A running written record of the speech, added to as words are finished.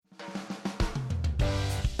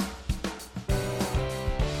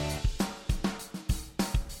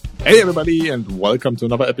Hey everybody, and welcome to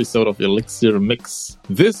another episode of Elixir Mix.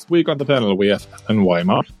 This week on the panel we have Alan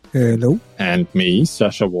Weimar. Hello. And me,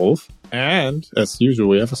 Sasha Wolf. And as usual,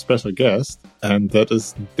 we have a special guest, and that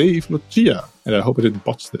is Dave Lucia. And I hope I didn't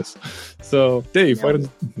botch this. So, Dave, why don't you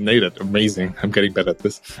nail it? Amazing. I'm getting better at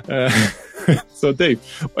this. So, Dave,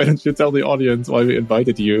 why don't you tell the audience why we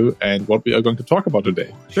invited you and what we are going to talk about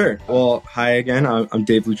today? Sure. Well, hi again. I'm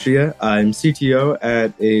Dave Lucia. I'm CTO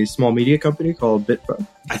at a small media company called Bitfo.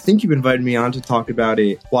 I think you invited me on to talk about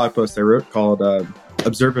a blog post I wrote called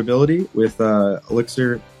Observability with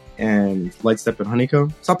Elixir and Lightstep and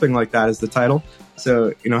Honeycomb. Something like that is the title.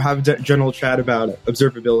 So, have a general chat about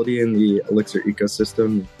observability in the Elixir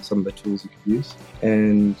ecosystem, some of the tools you could use.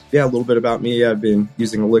 And a little bit about me. I've been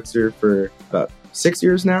using Elixir for about 6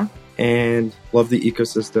 years now and love the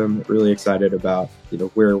ecosystem. Really excited about,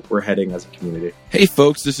 where we're heading as a community. Hey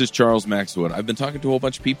folks, this is Charles Maxwood. I've been talking to a whole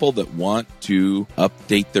bunch of people that want to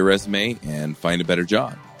update their resume and find a better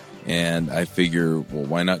job. And I figure, well,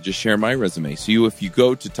 why not just share my resume? So if you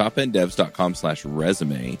go to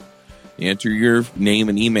topenddevs.com/resume, enter your name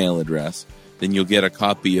and email address, then you'll get a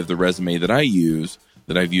copy of the resume that I use,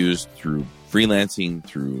 that I've used through freelancing,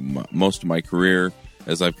 through most of my career,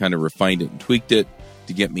 as I've kind of refined it and tweaked it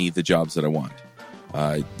to get me the jobs that I want.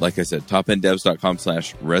 Like I said,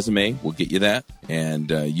 topenddevs.com/resume will get you that.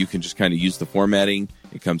 And you can just kind of use the formatting.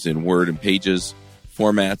 It comes in Word and Pages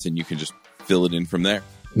formats, and you can just fill it in from there.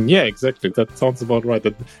 Yeah, exactly. That sounds about right.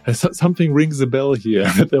 That something rings a bell here.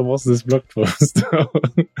 That there was this blog post.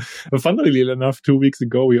 Funnily enough, 2 weeks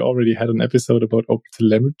ago, we already had an episode about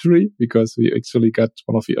OpenTelemetry because we actually got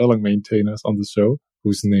one of the Erlang maintainers on the show,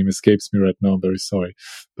 whose name escapes me right now. I'm very sorry.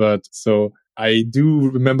 But so I do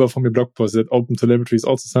remember from your blog post that OpenTelemetry is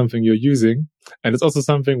also something you're using. And it's also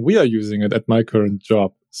something we are using it at my current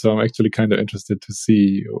job. So I'm actually kind of interested to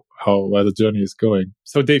see where the journey is going.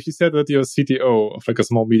 So Dave, you said that you're CTO of like a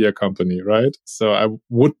small media company, right? So I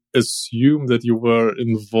would assume that you were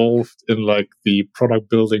involved in like the product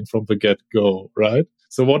building from the get-go, right?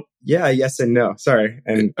 So what? Yeah, yes and no. Sorry.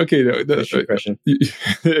 And okay, question.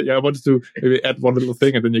 Yeah, I wanted to maybe add one little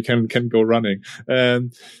thing, and then you can go running.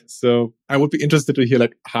 So I would be interested to hear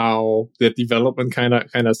like how the development kind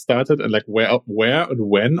of started, and like where and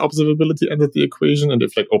when observability entered the equation, and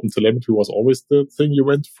if like OpenTelemetry was always the thing you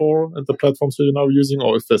went for and the platforms that you're now using,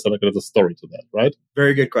 or if there's like another story to that, right?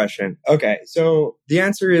 Very good question. Okay, so the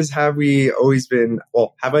answer is: have I been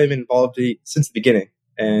involved since the beginning?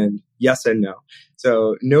 And yes and no.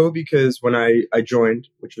 So no, because when I joined,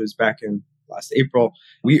 which was back in last April,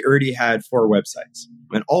 we already had 4 websites,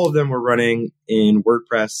 and all of them were running in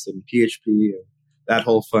WordPress and PHP and that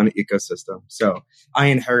whole fun ecosystem. So I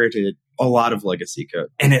inherited a lot of legacy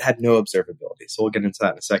code, and it had no observability. So we'll get into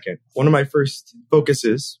that in a second. One of my first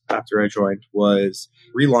focuses after I joined was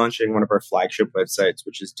relaunching one of our flagship websites,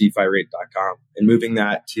 which is defirate.com, and moving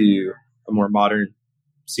that to a more modern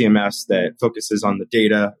CMS that focuses on the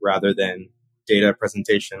data rather than data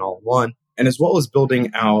presentation all in one, and as well as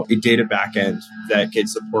building out a data backend that could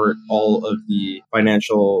support all of the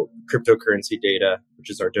financial cryptocurrency data, which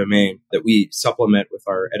is our domain, that we supplement with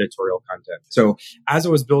our editorial content. So as I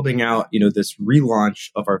was building out, this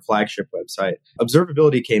relaunch of our flagship website,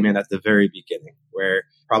 observability came in at the very beginning, where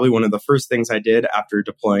probably one of the first things I did after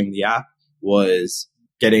deploying the app was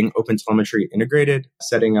getting OpenTelemetry integrated,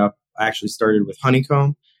 setting up. I actually started with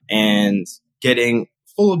Honeycomb and getting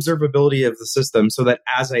full observability of the system so that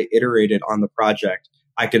as I iterated on the project,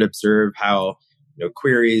 I could observe how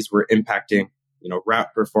queries were impacting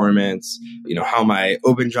route performance, how my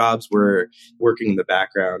open jobs were working in the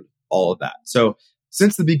background, all of that. So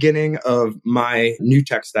since the beginning of my new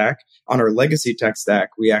tech stack, on our legacy tech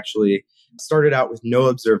stack, we actually started out with no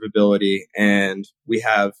observability, and we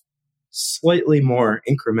have incrementally more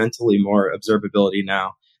observability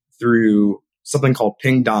now through something called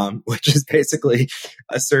PingDom, which is basically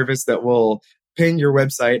a service that will ping your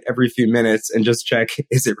website every few minutes and just check,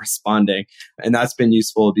 is it responding? And that's been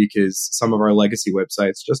useful because some of our legacy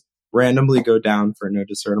websites just randomly go down for no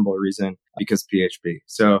discernible reason because PHP.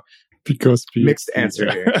 So because PHP, mixed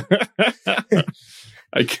answer here.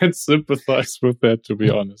 I can sympathize with that, to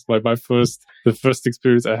be honest. The first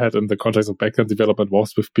experience I had in the context of backend development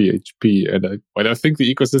was with PHP. And while I think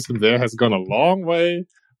the ecosystem there has gone a long way,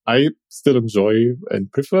 I still enjoy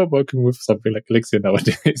and prefer working with something like Elixir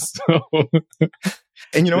nowadays. So,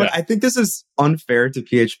 and you know what? I think this is unfair to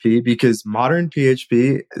PHP because modern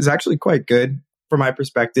PHP is actually quite good from my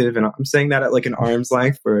perspective. And I'm saying that at like an arm's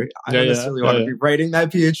length where I don't necessarily want to be writing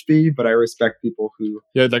that PHP, but I respect people who...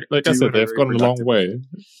 Yeah, like I said, they've gone a long way.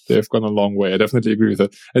 They've gone a long way. I definitely agree with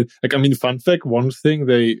that. Fun fact, one thing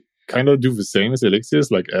they kind of do the same as Elixir.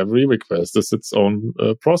 Like every request is its own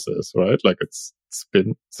process, right? Like it's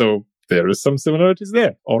been, so there is some similarities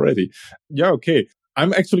there already. Yeah, okay.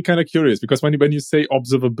 I'm actually kind of curious because when you say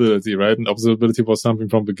observability, right? And observability was something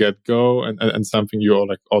from the get-go and something you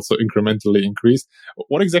like also incrementally increased.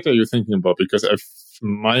 What exactly are you thinking about? Because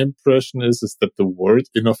my impression is that the word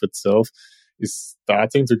in of itself is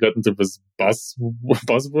starting to get into this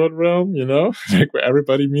buzzword realm, like where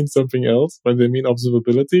everybody means something else when they mean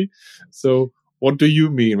observability. So what do you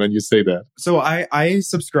mean when you say that? So I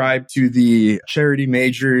subscribe to the Charity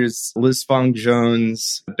Majors, Liz Fong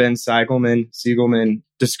Jones, Ben Siegelman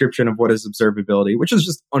description of what is observability, which is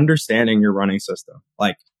just understanding your running system.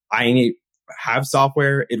 Like I have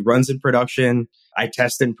software, it runs in production, I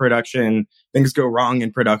test in production, things go wrong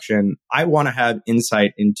in production. I want to have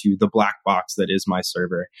insight into the black box that is my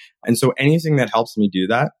server. And so anything that helps me do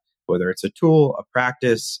that, whether it's a tool, a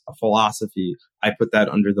practice, a philosophy, I put that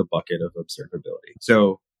under the bucket of observability.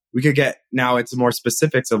 So we could get now into more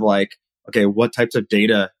specifics of like, okay, what types of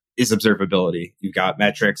data is observability? You've got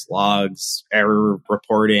metrics, logs, error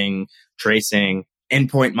reporting, tracing,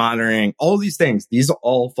 endpoint monitoring, all these things. These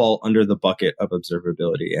all fall under the bucket of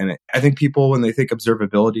observability. And I think people, when they think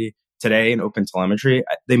observability today in OpenTelemetry,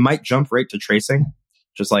 they might jump right to tracing.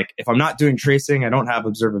 Just like, if I'm not doing tracing, I don't have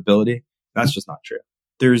observability. That's just not true.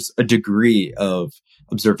 There's a degree of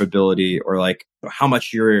observability or like how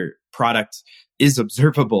much your product is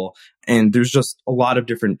observable. And there's just a lot of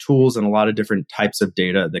different tools and a lot of different types of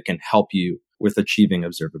data that can help you with achieving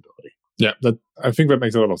observability. Yeah, I think that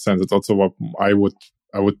makes a lot of sense. It's also what I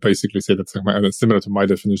would basically say that's similar to my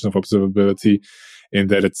definition of observability in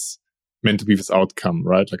that it's meant to be this outcome,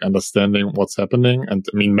 right? Like understanding what's happening. And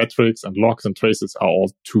I mean, metrics and logs and traces are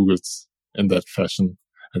all tools in that fashion.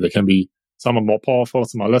 And they can be, some are more powerful,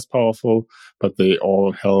 some are less powerful, but they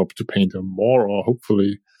all help to paint a more or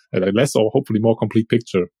hopefully a less or hopefully more complete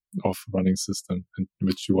picture of running system in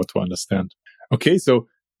which you want to understand. Okay, so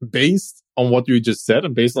based on what you just said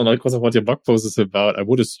and based on because of what your blog post is about, I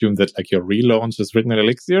would assume that like your relaunch is written in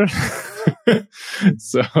Elixir.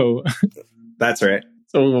 So that's right.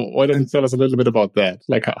 So why don't you tell us a little bit about that?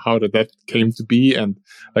 Like how did that came to be and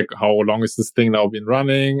like how long is this thing now been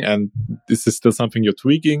running? And is this still something you're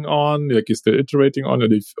tweaking on? Like you're still iterating on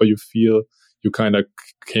it or you feel you kind of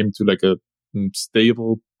came to like a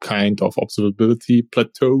stable kind of observability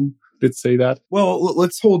plateau? Let's say that. Well,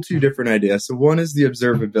 let's hold two different ideas. So one is the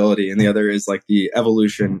observability and the other is like the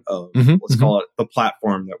evolution of, let's call it the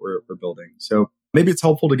platform that we're building. So maybe it's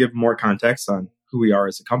helpful to give more context on who we are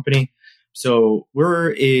as a company. So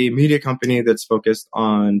we're a media company that's focused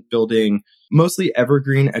on building mostly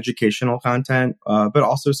evergreen educational content, but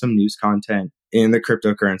also some news content in the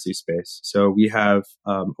cryptocurrency space. So we have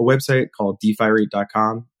a website called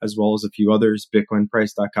defirate.com, as well as a few others,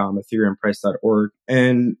 bitcoinprice.com, ethereumprice.org.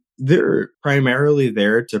 And they're primarily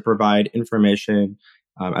there to provide information,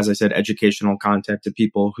 as I said, educational content to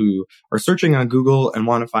people who are searching on Google and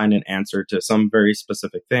want to find an answer to some very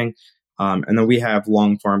specific thing. And then we have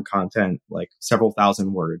long form content, like several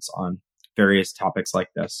thousand words on various topics like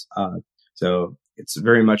this. So it's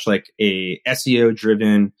very much like a SEO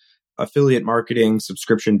driven affiliate marketing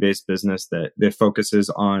subscription based business that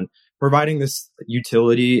focuses on providing this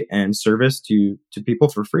utility and service to people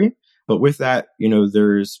for free. But with that,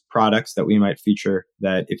 there's products that we might feature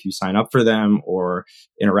that if you sign up for them or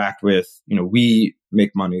interact with, we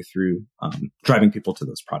make money through driving people to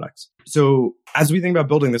those products. So as we think about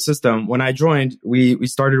building the system, when I joined, we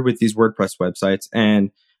started with these WordPress websites. And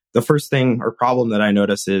the first thing or problem that I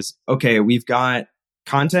noticed is, okay, we've got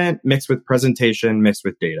content mixed with presentation, mixed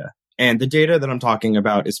with data. And the data that I'm talking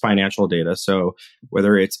about is financial data. So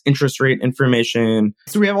whether it's interest rate information,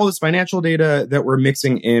 so we have all this financial data that we're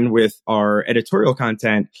mixing in with our editorial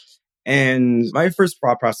content. And my first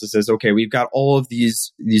thought process is, okay, we've got all of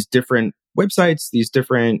these different websites, these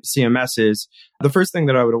different CMSs. The first thing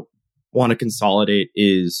that I would want to consolidate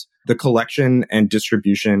is the collection and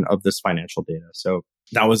distribution of this financial data. So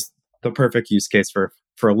that was the perfect use case for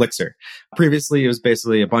Elixir. Previously, it was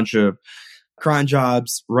basically a bunch of cron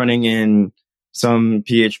jobs running in some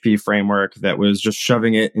PHP framework that was just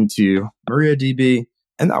shoving it into MariaDB,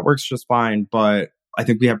 and that works just fine. But I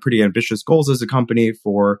think we have pretty ambitious goals as a company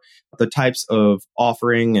for the types of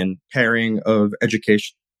offering and pairing of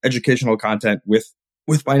educational content with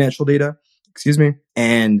financial data,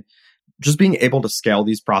 and just being able to scale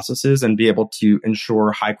these processes and be able to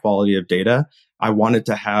ensure high quality of data. I wanted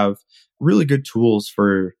to have really good tools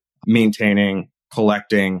for maintaining,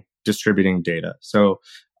 collecting, distributing data. So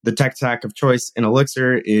The tech stack of choice in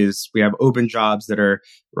Elixir is we have open jobs that are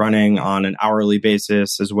running on an hourly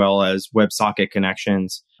basis, as well as WebSocket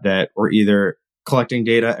connections that are either collecting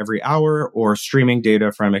data every hour or streaming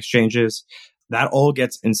data from exchanges. That all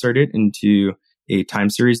gets inserted into a time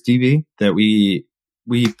series DB that we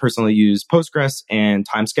personally use Postgres and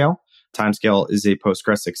Timescale. Timescale is a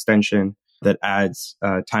Postgres extension that adds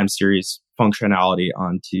time series functionality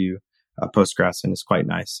onto Postgres and is quite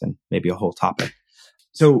nice, and maybe a whole topic.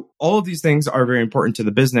 So all of these things are very important to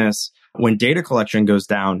the business. When data collection goes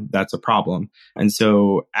down, that's a problem. And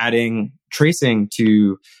so adding tracing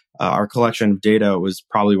to our collection of data was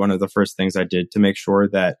probably one of the first things I did to make sure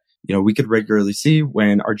that, we could regularly see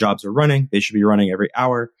when our jobs are running. They should be running every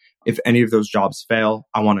hour. If any of those jobs fail,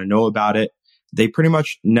 I want to know about it. They pretty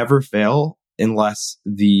much never fail unless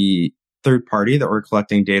the third party that we're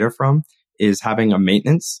collecting data from is having a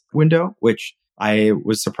maintenance window, which I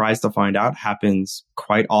was surprised to find out happens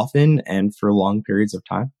quite often and for long periods of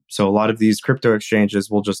time. So a lot of these crypto exchanges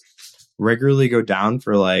will just regularly go down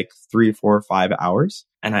for like 3, 4, 5 hours.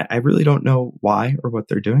 And I really don't know why or what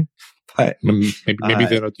they're doing. But maybe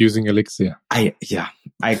they're not using Elixir. I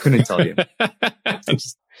couldn't tell you.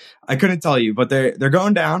 I couldn't tell you, but they're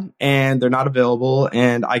going down and they're not available,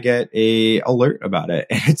 and I get a alert about it.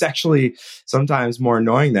 And it's actually sometimes more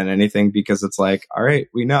annoying than anything, because it's like, all right,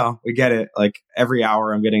 we get it. Like every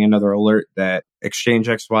hour I'm getting another alert that Exchange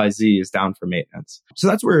XYZ is down for maintenance. So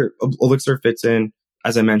that's where Elixir fits in.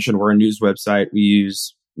 As I mentioned, we're a news website. We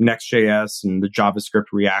use Next.js and the JavaScript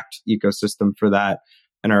React ecosystem for that.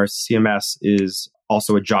 And our CMS is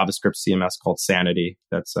also a JavaScript CMS called Sanity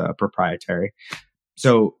that's proprietary.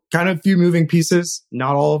 So kind of few moving pieces,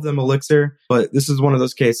 not all of them Elixir, but this is one of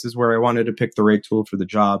those cases where I wanted to pick the right tool for the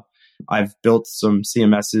job. I've built some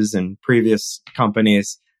CMSs in previous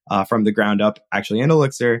companies from the ground up, actually in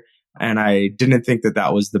Elixir, and I didn't think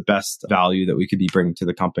that was the best value that we could be bringing to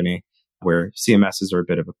the company, where CMSs are a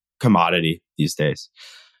bit of a commodity these days.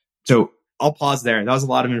 So I'll pause there. That was a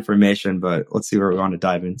lot of information, but let's see where we want to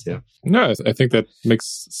dive into. No, I think that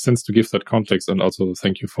makes sense to give that context. And also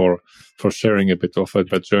thank you for sharing a bit of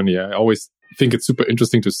that journey. I always think it's super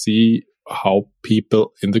interesting to see how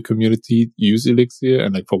people in the community use Elixir,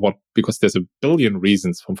 and like for what, because there's a billion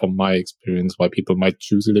reasons from my experience why people might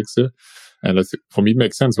choose Elixir. And I think for me, it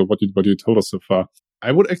makes sense with what you told us so far.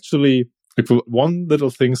 I would actually, one little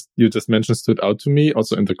thing you just mentioned stood out to me,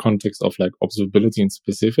 also in the context of like observability in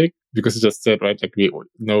specific, because you just said, right, like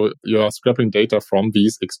you are scrapping data from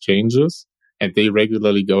these exchanges and they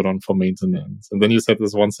regularly go down for maintenance. And then you said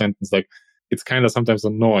this one sentence, like, it's kind of sometimes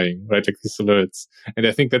annoying, right? Like these alerts. And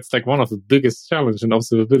I think that's like one of the biggest challenges in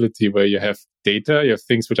observability, where you have data, you have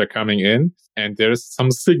things which are coming in, and there is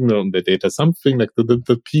some signal in the data, something like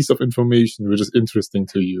the piece of information which is interesting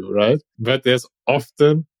to you, right? But there's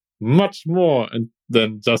often much more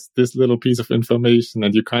than just this little piece of information,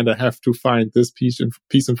 and you kind of have to find this piece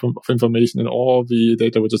of information in all the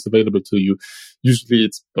data which is available to you. Usually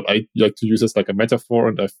it's what I like to use as like a metaphor,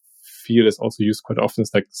 and I feel it's also used quite often.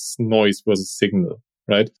 It's like noise versus signal,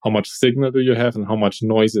 right? How much signal do you have and how much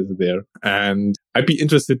noise is there? And I'd be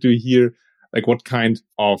interested to hear like what kind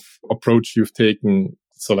of approach you've taken.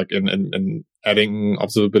 So like in adding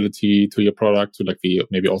observability to your product, to like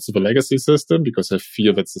maybe also the legacy system, because I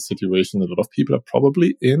feel that's the situation a lot of people are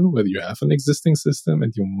probably in, where you have an existing system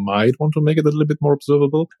and you might want to make it a little bit more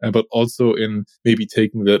observable, but also in maybe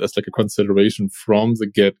taking that as like a consideration from the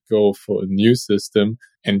get-go for a new system,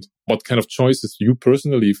 and what kind of choices you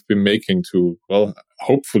personally have been making to, well,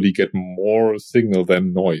 hopefully get more signal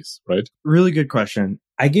than noise, right? Really good question.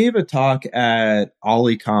 I gave a talk at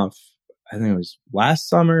OliConf, I think it was last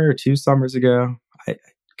summer or 2 summers ago. I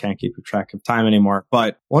can't keep track of time anymore.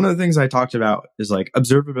 But one of the things I talked about is like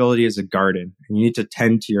observability is a garden, and you need to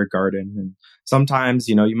tend to your garden. And sometimes,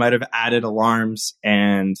 you might have added alarms,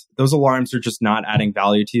 and those alarms are just not adding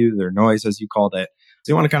value to you. They're noise, as you called it.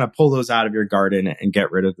 So you want to kind of pull those out of your garden and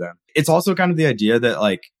get rid of them. It's also kind of the idea that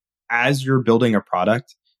like, as you're building a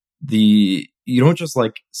product, you don't just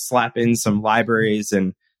like slap in some libraries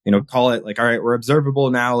and call it like, all right, we're observable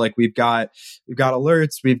now. Like we've got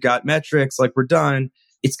alerts, we've got metrics, like we're done.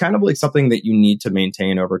 It's kind of like something that you need to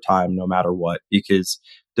maintain over time, no matter what, because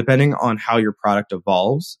depending on how your product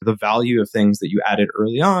evolves, the value of things that you added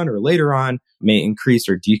early on or later on may increase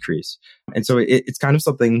or decrease. And so it's kind of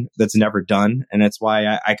something that's never done. And that's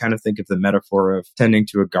why I kind of think of the metaphor of tending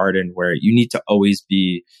to a garden, where you need to always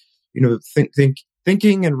be,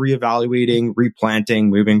 thinking and reevaluating,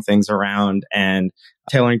 replanting, moving things around, and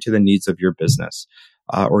tailoring to the needs of your business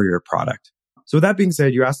or your product. So with that being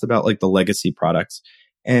said, you asked about like the legacy products.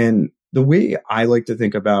 And the way I like to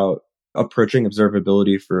think about approaching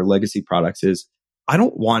observability for legacy products is I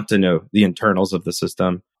don't want to know the internals of the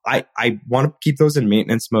system. I want to keep those in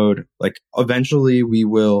maintenance mode. Like eventually we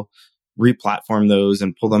will re-platform those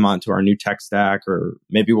and pull them onto our new tech stack, or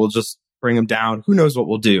maybe we'll just bring them down. Who knows what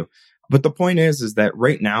we'll do? But the point is that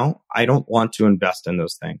right now I don't want to invest in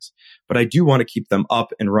those things, but I do want to keep them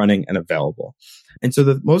up and running and available. And so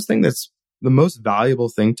the most valuable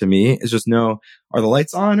thing to me is just know, are the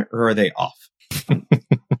lights on or are they off?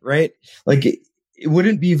 Right? Like it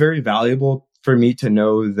wouldn't be very valuable for me to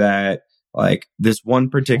know that like this one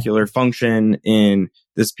particular function in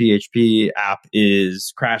this PHP app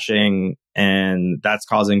is crashing and that's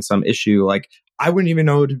causing some issue. Like I wouldn't even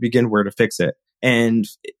know to begin where to fix it. And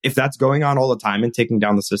if that's going on all the time and taking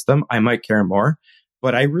down the system, I might care more,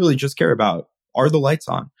 but I really just care about, are the lights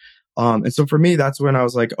on? And so for me, that's when I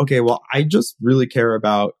was like, okay, well, I just really care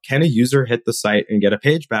about, can a user hit the site and get a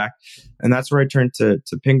page back? And that's where I turned to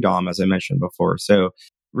Ping DOM, as I mentioned before. So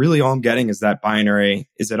really all I'm getting is that binary.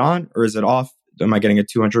 Is it on or is it off? Am I getting a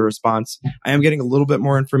 200 response? I am getting a little bit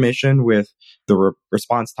more information with the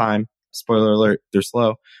response time. Spoiler alert, they're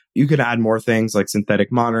slow. You could add more things like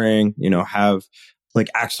synthetic monitoring, have like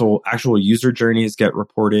actual user journeys get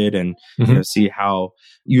reported and see how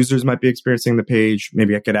users might be experiencing the page.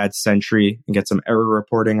 Maybe I could add Sentry and get some error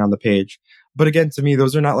reporting on the page. But again, to me,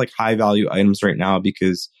 those are not like high value items right now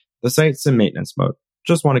because the site's in maintenance mode.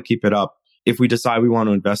 Just want to keep it up. If we decide we want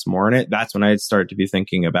to invest more in it, that's when I'd start to be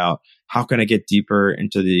thinking about how can I get deeper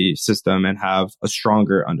into the system and have a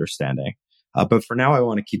stronger understanding. But for now, I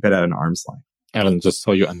want to keep it at an arm's length. Alan, just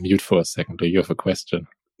saw you unmute for a second. Do you have a question?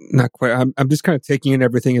 Not quite. I'm just kind of taking in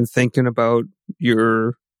everything and thinking about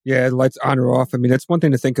your, lights on or off. I mean, that's one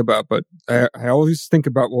thing to think about, but I always think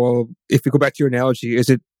about, well, if you go back to your analogy, is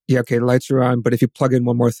it, lights are on, but if you plug in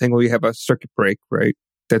one more thing, well, you have a circuit break, right?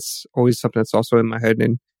 That's always something that's also in my head.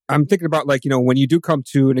 And I'm thinking about when you do come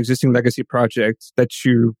to an existing legacy project that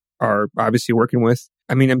you are obviously working with,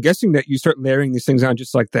 I mean, I'm guessing that you start layering these things on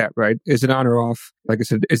just like that, right? Is it on or off? Like I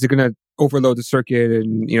said, is it going to overload the circuit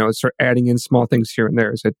and, start adding in small things here and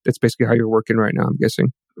there? That's basically how you're working right now, I'm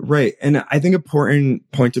guessing. Right. And I think an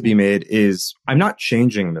important point to be made is I'm not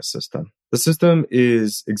changing the system. The system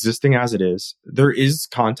is existing as it is. There is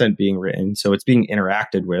content being written, so it's being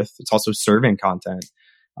interacted with. It's also serving content.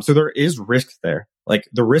 So there is risk there. Like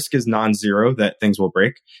the risk is non-zero that things will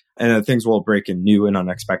break and that things will break in new and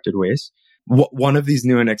unexpected ways. One of these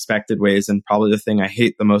new and unexpected ways, and probably the thing I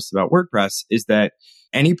hate the most about WordPress, is that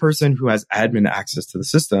any person who has admin access to the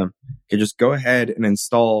system can just go ahead and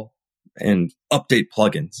install and update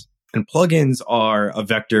plugins. And plugins are a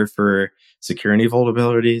vector for security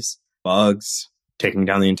vulnerabilities, bugs, taking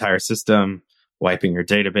down the entire system, wiping your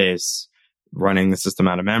database, running the system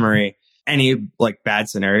out of memory, any like bad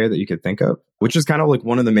scenario that you could think of, which is kind of like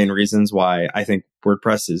one of the main reasons why I think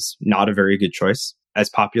WordPress is not a very good choice. As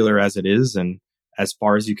popular as it is and as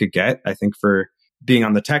far as you could get, I think for being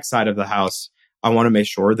on the tech side of the house, I want to make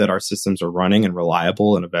sure that our systems are running and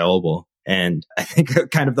reliable and available. And I think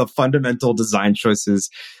kind of the fundamental design choices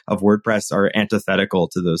of WordPress are antithetical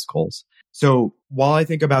to those goals. So while I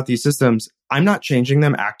think about these systems, I'm not changing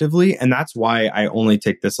them actively. And that's why I only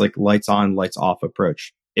take this like lights on, lights off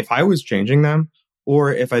approach. If I was changing them,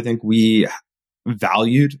 or if I think we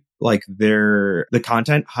valued like the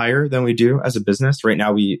content higher than we do as a business. Right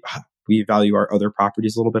now, we value our other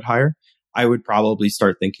properties a little bit higher. I would probably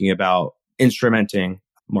start thinking about instrumenting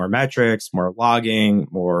more metrics, more logging,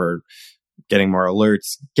 getting more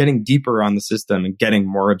alerts, getting deeper on the system and getting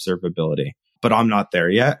more observability. But I'm not there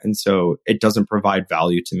yet. And so it doesn't provide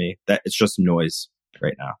value to me. That it's just noise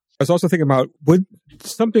right now. I was also thinking about would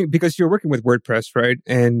something, because you're working with WordPress, right?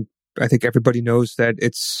 And I think everybody knows that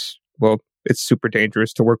it's super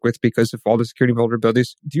dangerous to work with because of all the security vulnerabilities.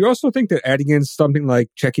 Do you also think that adding in something like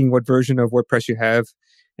checking what version of WordPress you have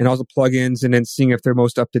and all the plugins and then seeing if they're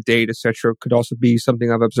most up to date, etc., could also be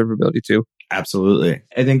something of observability too? Absolutely.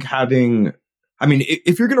 I think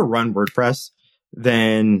if you're going to run WordPress,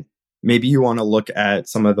 then maybe you want to look at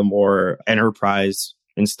some of the more enterprise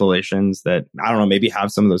installations that, I don't know, maybe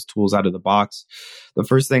have some of those tools out of the box. The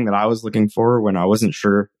first thing that I was looking for when I wasn't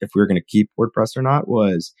sure if we were going to keep WordPress or not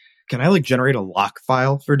was, can I like generate a lock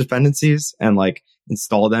file for dependencies and like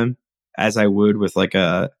install them as I would with like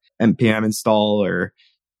a npm install or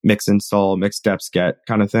mix install, mix deps get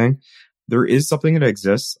kind of thing? There is something that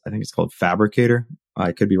exists. I think it's called Fabricator.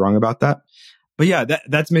 I could be wrong about that. But yeah,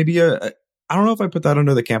 that's maybe I don't know if I put that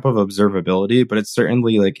under the camp of observability, but it's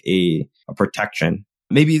certainly like a protection.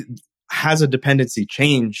 Maybe has a dependency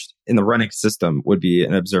changed in the running system would be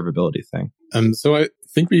an observability thing. So I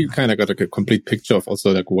think we kind of got like a complete picture of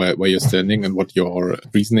also like where you're standing and what your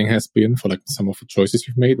reasoning has been for like some of the choices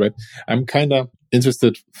you've made, right? I'm kind of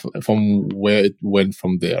interested from where it went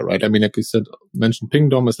from there, right? I mean, like you said, mentioned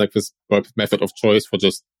Pingdom as like this method of choice for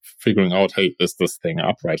just figuring out, hey, is this thing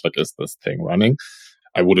up, right? Like, is this thing running?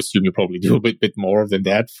 I would assume you probably do a bit more than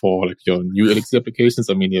that for like your new Elixir applications.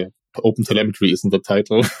 I mean, yeah, open telemetry isn't the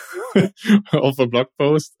title of a blog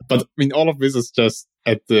post, but I mean, all of this is just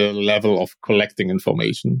at the level of collecting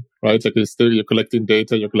information, right? Like you're collecting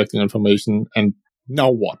data, you're collecting information, and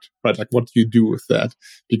now what, right? Like what do you do with that?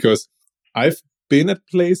 Because I've been at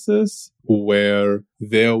places where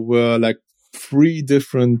there were like 3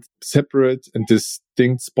 different separate and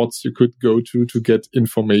distinct spots you could go to get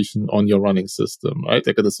information on your running system, right?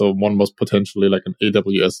 Like, so one was potentially like an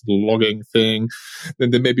AWS logging thing. Then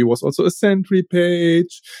there maybe was also a Sentry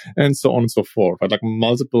page and so on and so forth, right? Like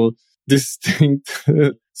multiple distinct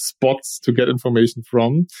spots to get information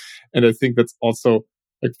from. And I think that's also,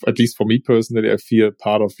 like, at least for me personally, I feel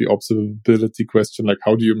part of the observability question. Like,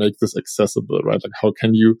 how do you make this accessible, right? Like, how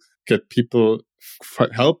can you get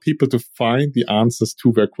help people to find the answers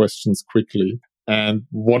to their questions quickly? And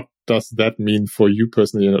what does that mean for you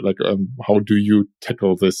personally? Like, how do you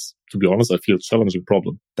tackle this? To be honest, I feel challenging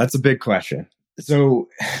problem. That's a big question. So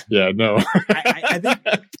yeah, no,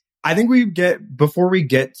 I think before we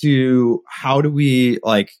get to how do we,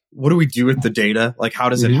 like, what do we do with the data? Like, how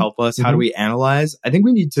does it help us? How do we analyze? I think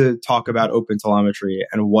we need to talk about OpenTelemetry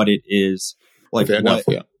and what it is, like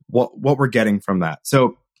what we're getting from that.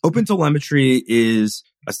 So OpenTelemetry is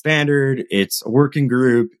a standard. It's a working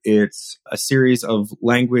group. It's a series of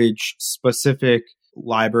language specific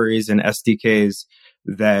libraries and SDKs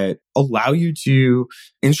that allow you to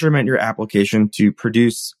instrument your application to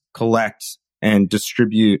produce, collect, and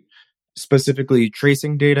distribute specifically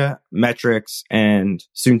tracing data, metrics, and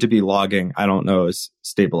soon to be logging. I don't know is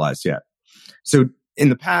stabilized yet. So in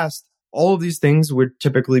the past, all of these things would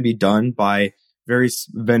typically be done by very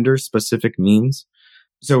vendor specific means.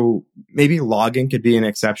 So maybe logging could be an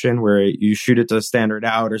exception where you shoot it to standard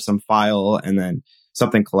out or some file and then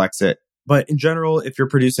something collects it. But in general, if you're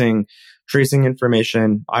producing tracing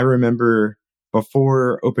information, I remember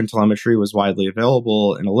before OpenTelemetry was widely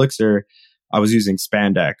available in Elixir, I was using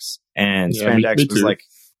Spandex, and Spandex was like,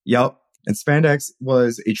 and Spandex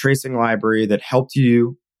was a tracing library that helped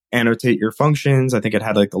you annotate your functions. I think it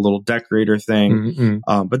had like a little decorator thing.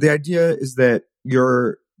 But the idea is that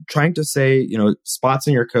you're trying to say, spots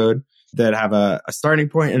in your code that have a starting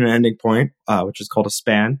point and an ending point, which is called a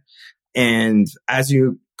span. And as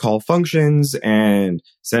you call functions and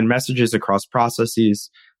send messages across processes,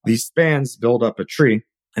 these spans build up a tree,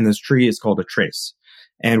 and this tree is called a trace.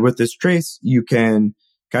 And with this trace, you can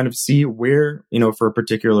kind of see where, for a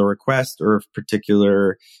particular request or a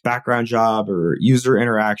particular background job or user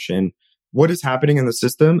interaction, what is happening in the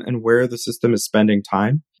system and where the system is spending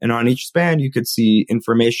time. And on each span, you could see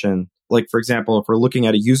information. Like, for example, if we're looking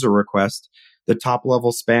at a user request, the top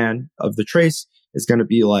level span of the trace is going to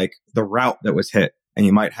be like the route that was hit. And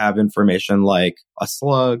you might have information like a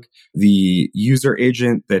slug, the user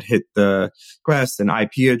agent that hit the request, an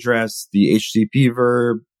IP address, the HTTP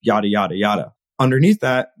verb, yada, yada, yada. Underneath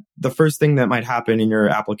that, the first thing that might happen in your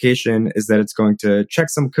application is that it's going to check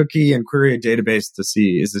some cookie and query a database to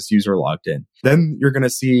see, is this user logged in? Then you're going to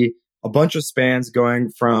see a bunch of spans going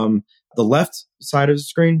from the left side of the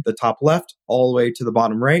screen, the top left, all the way to the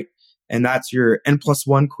bottom right. And that's your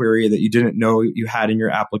N+1 query that you didn't know you had in your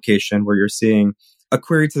application, where you're seeing a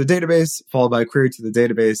query to the database followed by a query to the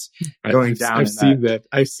database going down. I've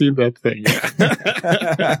seen that thing.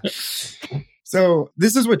 Yeah. So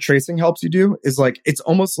this is what tracing helps you do, is like, it's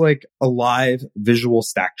almost like a live visual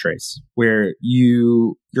stack trace where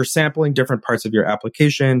you're sampling different parts of your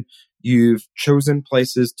application. You've chosen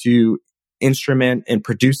places to instrument and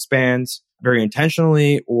produce spans very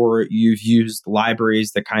intentionally, or you've used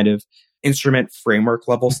libraries that kind of instrument framework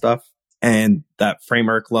level stuff. And that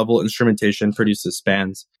framework level instrumentation produces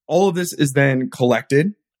spans. All of this is then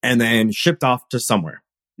collected and then shipped off to somewhere.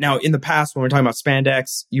 Now, in the past, when we're talking about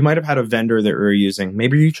Spandex, you might have had a vendor that we were using.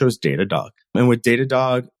 Maybe you chose Datadog. And with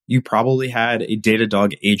Datadog, you probably had a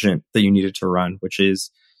Datadog agent that you needed to run, which is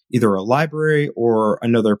either a library or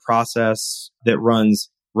another process that runs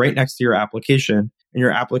right next to your application. And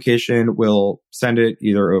your application will send it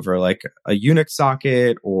either over like a Unix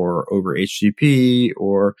socket or over HTTP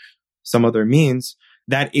or some other means.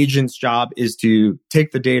 That agent's job is to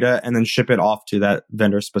take the data and then ship it off to that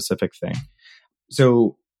vendor specific thing.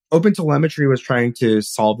 So OpenTelemetry was trying to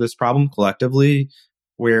solve this problem collectively,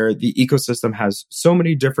 where the ecosystem has so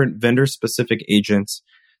many different vendor specific agents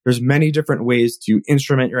there's many different ways to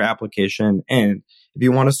instrument your application. And if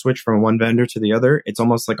you want to switch from one vendor to the other, it's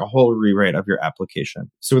almost like a whole rewrite of your application.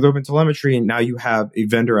 So with OpenTelemetry, now you have a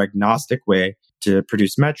vendor agnostic way to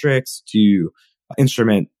produce metrics, to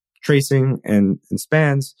instrument tracing and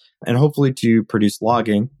spans, and hopefully to produce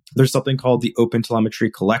logging. There's something called the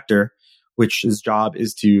OpenTelemetry collector, which his job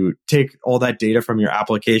is to take all that data from your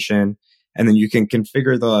application, and then you can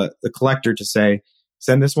configure the collector to say,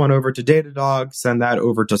 send this one over to Datadog, send that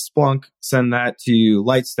over to Splunk, send that to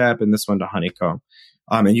Lightstep, and this one to Honeycomb.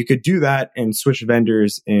 And you could do that and switch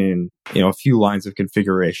vendors in a few lines of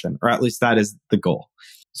configuration, or at least that is the goal.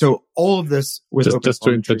 So all of this was just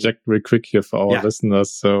to interject very quick here for our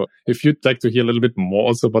listeners. So if you'd like to hear a little bit more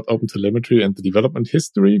also about OpenTelemetry and the development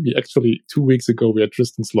history, we actually 2 weeks ago, we had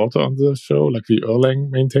Tristan Slaughter on the show, like the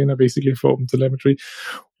Erlang maintainer basically for OpenTelemetry,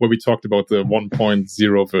 where we talked about the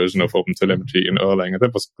 1.0 version of OpenTelemetry in Erlang. And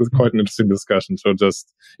that was quite an interesting discussion. So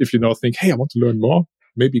just if you now think, hey, I want to learn more,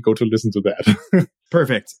 maybe go to listen to that.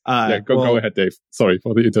 Perfect. Go ahead, Dave. Sorry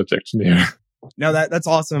for the interjection here. No, that's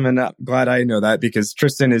awesome. And I'm glad I know that, because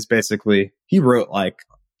Tristan is basically, he wrote like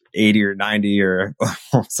 80 or 90 or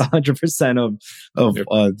almost 100%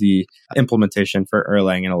 of the implementation for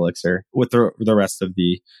Erlang and Elixir with the rest of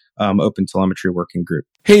the OpenTelemetry working group.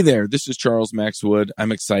 Hey there, this is Charles Maxwood.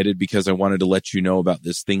 I'm excited because I wanted to let you know about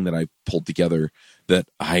this thing that I pulled together that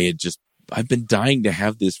I've been dying to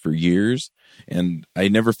have this for years, and I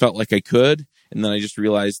never felt like I could. And then I just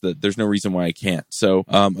realized that there's no reason why I can't. So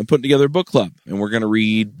I'm putting together a book club, and we're going to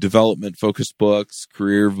read development-focused books,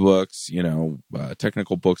 career books,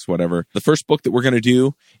 technical books, whatever. The first book that we're going to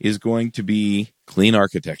do is going to be Clean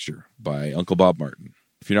Architecture by Uncle Bob Martin.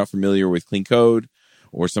 If you're not familiar with Clean Code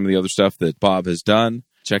or some of the other stuff that Bob has done,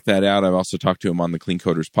 check that out. I've also talked to him on the Clean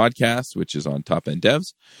Coders podcast, which is on Top End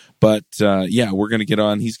Devs. But we're going to get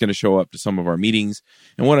on. He's going to show up to some of our meetings.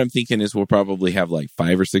 And what I'm thinking is we'll probably have like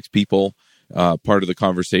 5 or 6 people part of the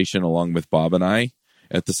conversation along with Bob and I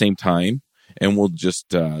at the same time. And we'll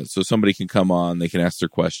just, so somebody can come on, they can ask their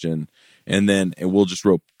question, and then we'll just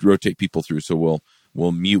rotate people through. So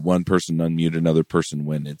we'll mute one person, unmute another person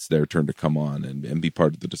when it's their turn to come on and be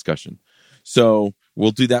part of the discussion. So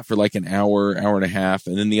we'll do that for like an hour and a half.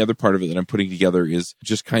 And then the other part of it that I'm putting together is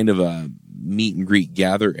just kind of a meet and greet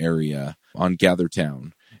gather area on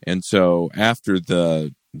GatherTown. And so after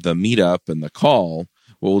the meetup and the call,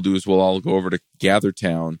 what we'll do is we'll all go over to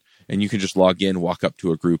GatherTown, and you can just log in, walk up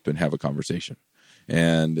to a group and have a conversation.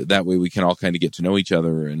 And that way we can all kind of get to know each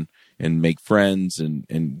other and make friends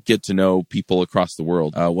and get to know people across the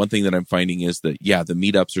world. One thing that I'm finding is that, the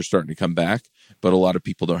meetups are starting to come back, but a lot of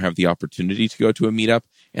people don't have the opportunity to go to a meetup.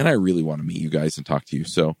 And I really want to meet you guys and talk to you.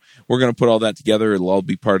 So we're going to put all that together. It'll all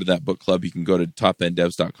be part of that book club. You can go to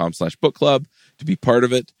topenddevs.com/book club to be part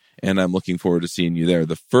of it. And I'm looking forward to seeing you there.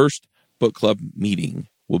 The first book club meeting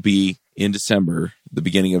will be in December, the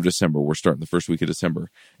beginning of December. We're starting the first week of December.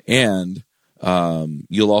 And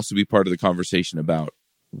you'll also be part of the conversation about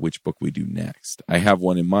which book we do next. I have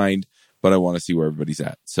one in mind, but I want to see where everybody's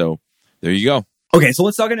at. So there you go. Okay, so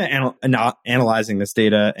let's talk into analyzing this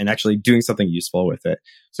data and actually doing something useful with it.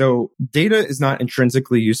 So data is not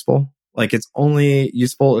intrinsically useful. Like, it's only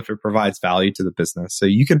useful if it provides value to the business. So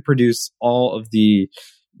you can produce all of the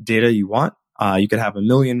data you want. You could have 1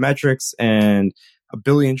 million metrics and 1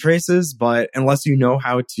 billion traces, but unless you know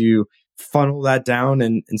how to funnel that down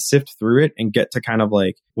and sift through it and get to kind of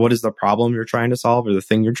like, what is the problem you're trying to solve or the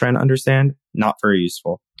thing you're trying to understand, not very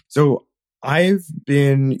useful. So I've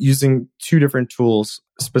been using 2 different tools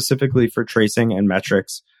specifically for tracing and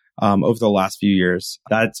metrics over the last few years.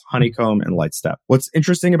 That's Honeycomb and Lightstep. What's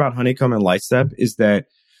interesting about Honeycomb and Lightstep is that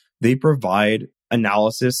they provide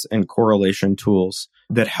analysis and correlation tools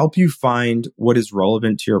that help you find what is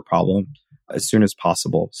relevant to your problem as soon as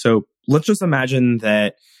possible. So let's just imagine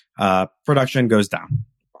that production goes down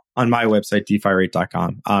on my website,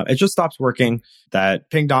 defirate.com. It just stops working, that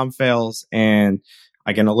ping DOM fails, and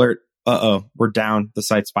I get an alert, we're down, the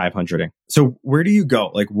site's 500ing. So where do you go?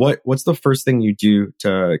 Like, what's the first thing you do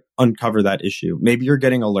to uncover that issue? Maybe you're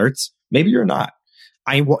getting alerts, maybe you're not.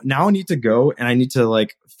 I now need to go and I need to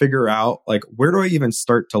like figure out, like, where do I even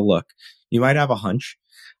start to look? You might have a hunch,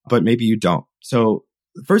 but maybe you don't. So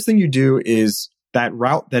the first thing you do is that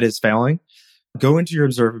route that is failing, go into your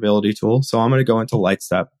observability tool. So I'm going to go into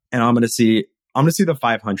Lightstep and I'm going to see the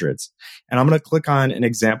 500s, and I'm going to click on an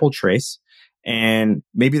example trace. And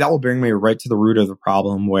maybe that will bring me right to the root of the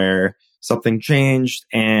problem where something changed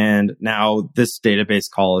and now this database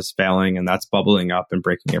call is failing and that's bubbling up and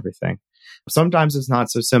breaking everything. Sometimes it's not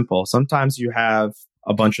so simple. Sometimes you have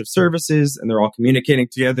a bunch of services and they're all communicating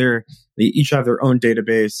together. They each have their own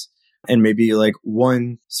database. and maybe like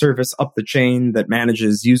one service up the chain that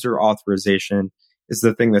manages user authorization is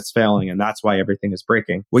the thing that's failing, and that's why everything is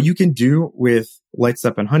breaking. What you can do with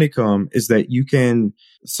Lightstep and Honeycomb is that you can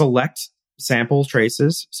select sample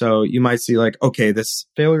traces. So you might see like, okay, this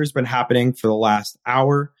failure has been happening for the last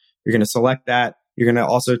hour. You're going to select that. You're going to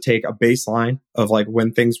also take a baseline of like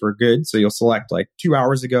when things were good. So you'll select like 2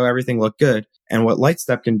 hours ago, everything looked good. And what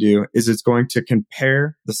Lightstep can do is it's going to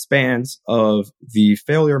compare the spans of the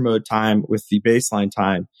failure mode time with the baseline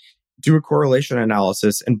time, do a correlation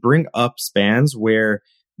analysis, and bring up spans where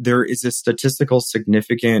there is a statistical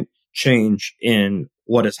significant change in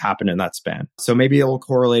what has happened in that span. So maybe it will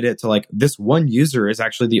correlate it to like this one user is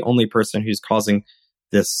actually the only person who's causing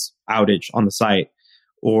this outage on the site.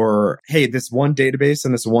 Or, hey, this one database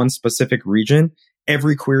in this one specific region,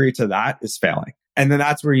 every query to that is failing. And then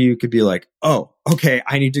that's where you could be like, oh, okay,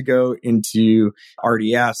 I need to go into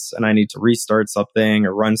RDS and I need to restart something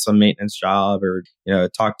or run some maintenance job or,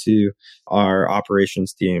 talk to our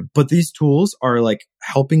operations team. But these tools are like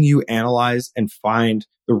helping you analyze and find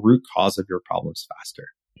the root cause of your problems faster.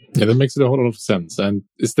 Yeah, that makes a whole lot of sense. And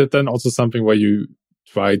is that then also something where you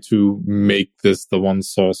try to make this the one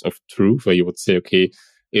source of truth, where you would say, okay,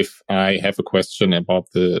 if I have a question about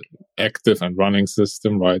the active and running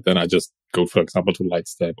system, right, then I just go, for example, to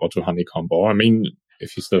Lightstep or to Honeycomb. Or, I mean,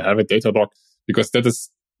 if you still have a Datadog, because that is,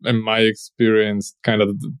 in my experience, kind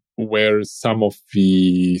of where some of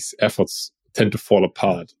these efforts tend to fall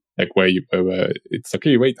apart. Like where it's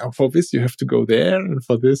okay, wait, for this you have to go there, and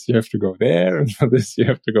for this you have to go there, and for this you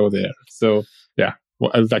have to go there. So, yeah.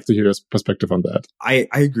 Well, I'd like to hear your perspective on that. I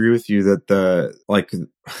agree with you that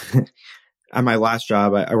at my last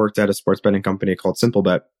job, I worked at a sports betting company called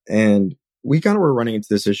SimpleBet, and we kind of were running into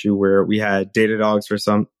this issue where we had Datadog for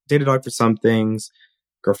some things,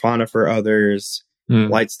 Grafana for others,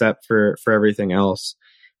 Lightstep for everything else.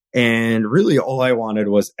 And really all I wanted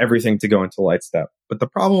was everything to go into Lightstep. But the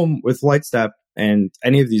problem with Lightstep and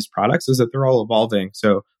any of these products is that they're all evolving.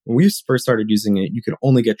 So when we first started using it, you could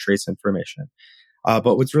only get trace information.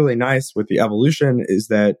 But what's really nice with the evolution is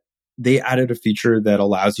that they added a feature that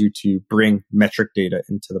allows you to bring metric data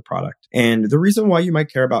into the product. And the reason why you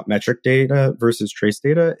might care about metric data versus trace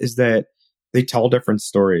data is that they tell different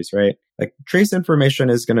stories, right? Like trace information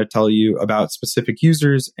is going to tell you about specific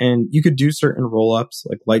users, and you could do certain roll-ups.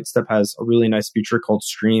 Like Lightstep has a really nice feature called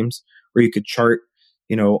streams where you could chart,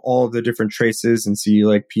 all of the different traces and see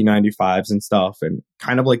like P95s and stuff and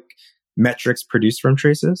kind of like metrics produced from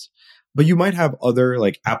traces. But you might have other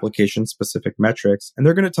like application specific metrics, and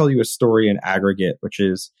they're going to tell you a story in aggregate, which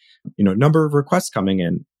is, number of requests coming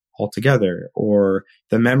in altogether or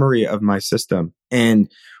the memory of my system.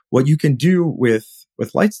 And what you can do with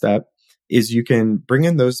Lightstep is you can bring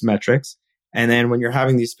in those metrics. And then when you're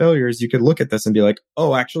having these failures, you could look at this and be like,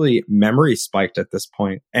 oh, actually memory spiked at this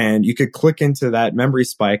point. And you could click into that memory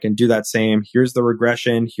spike and do that same, here's the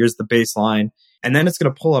regression, here's the baseline. And then it's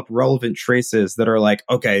going to pull up relevant traces that are like,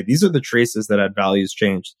 okay, these are the traces that had values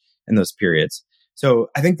changed in those periods. So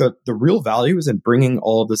I think the real value is in bringing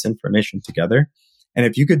all of this information together. And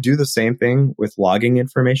if you could do the same thing with logging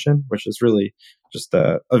information, which is really just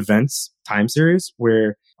the events time series,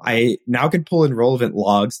 where I now can pull in relevant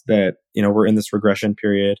logs that, were in this regression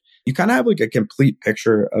period, you kind of have like a complete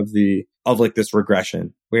picture of like this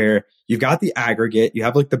regression where you've got the aggregate, you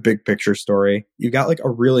have like the big picture story, you've got like a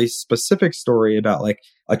really specific story about like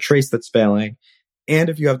a trace that's failing. And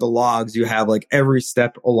if you have the logs, you have like every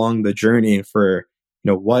step along the journey for,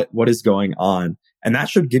 what is going on. And that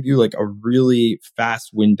should give you like a really fast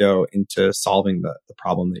window into solving the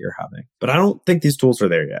problem that you're having. But I don't think these tools are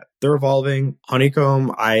there yet. They're evolving.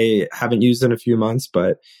 Honeycomb, I haven't used in a few months,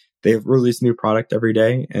 but they've released new product every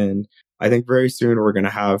day. And I think very soon we're going to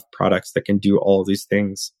have products that can do all of these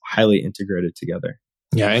things highly integrated together.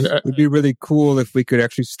 Yeah, and it would be really cool if we could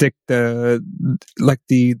actually stick the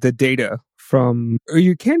data from, or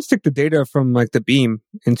you can stick the data from like the Beam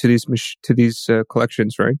into these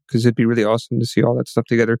collections, right? Because it'd be really awesome to see all that stuff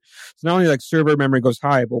together. So not only like server memory goes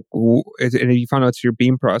high, but and you find out it's your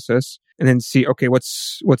Beam process, and then see, okay,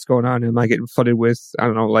 what's going on? Am I getting flooded with, I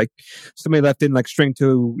don't know, like somebody left in like string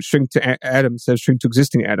to Atom instead of string to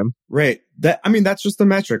existing Atom? Right. That's just the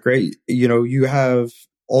metric, right? You have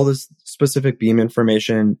all this specific Beam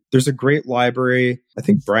information. There's a great library. I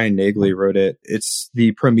think Brian Nagley wrote it. It's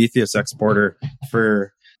the Prometheus exporter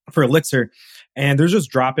for Elixir. And there's just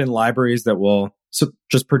drop-in libraries that will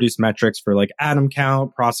just produce metrics for like atom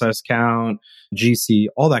count, process count, GC,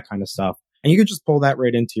 all that kind of stuff. And you could just pull that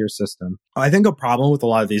right into your system. I think a problem with a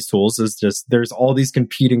lot of these tools is just there's all these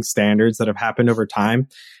competing standards that have happened over time.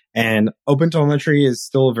 And OpenTelemetry is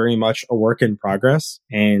still very much a work in progress.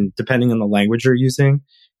 And depending on the language you're using,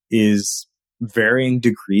 is varying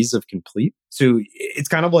degrees of complete. So it's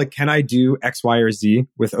kind of like, can I do X, Y, or Z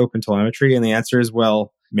with OpenTelemetry? And the answer is,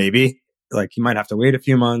 well, maybe. Like you might have to wait a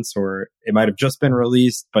few months, or it might have just been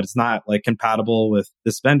released, but it's not like compatible with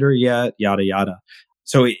this vendor yet, yada, yada.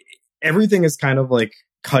 So everything is kind of like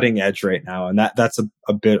cutting edge right now. And that's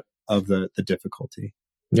a bit of the difficulty.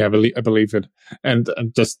 Yeah, I believe it. And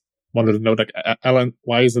just wanted to know, like, Alan,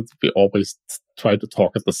 why is it we always try to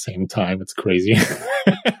talk at the same time? It's crazy.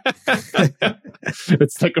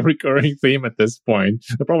 It's like a recurring theme at this point.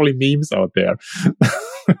 There are probably memes out there.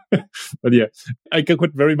 But yeah, I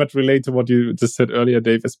could very much relate to what you just said earlier,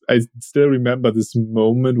 Dave. I still remember this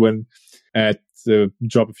moment when at the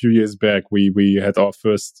job a few years back, we had our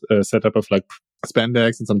first setup of like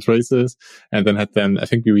spandex and some traces, and then I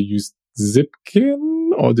think we used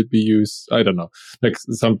Zipkin, or did we use, I don't know, like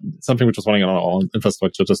something which was running on our own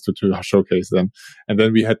infrastructure just to showcase them. And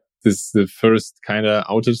then we had the first kind of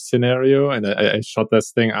outage scenario, and I shot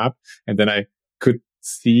this thing up, and then I could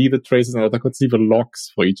see the traces, and I could see the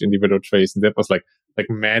logs for each individual trace, and that was like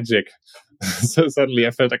magic. So suddenly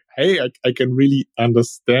I felt like, hey, I can really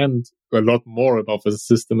understand a lot more about the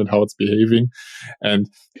system and how it's behaving. And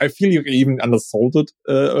I feel you even undersold it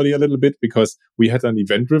earlier a little bit, because we had an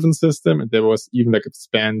event-driven system, and there was even like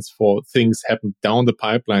spans for things happen down the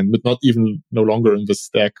pipeline, but not even no longer in the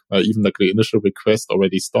stack. Even like the initial request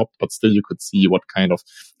already stopped, but still you could see what kind of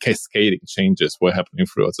cascading changes were happening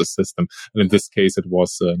throughout the system. And in this case, it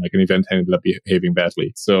was like an event handler behaving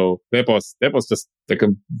badly. So that was just like a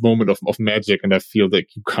moment of magic. And I feel like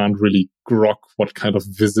you can't really grok what kind of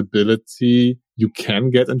visibility you can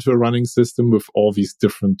get into a running system with all these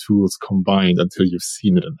different tools combined until you've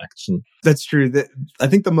seen it in action. That's true. I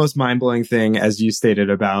think the most mind-blowing thing, as you stated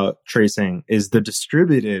about tracing, is the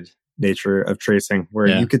distributed nature of tracing, where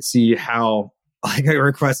you could see how like a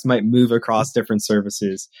request might move across different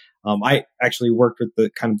services. I actually worked with the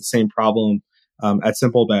kind of the same problem at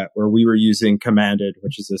SimpleBet, where we were using Commanded,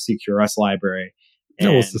 which is a CQRS library.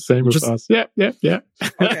 That was the same with us. Yeah.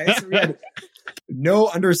 Okay, so we had no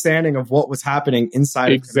understanding of what was happening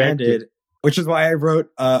inside of Commanded, which is why I wrote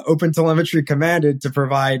OpenTelemetry Commanded to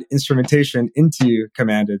provide instrumentation into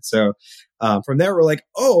Commanded. So from there, we're like,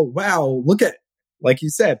 oh, wow, look at, like you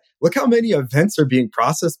said, look how many events are being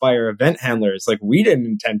processed by our event handlers. Like, we didn't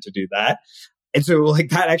intend to do that. And so like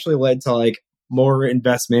that actually led to like more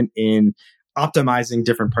investment in optimizing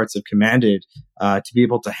different parts of Commanded to be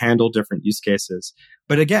able to handle different use cases.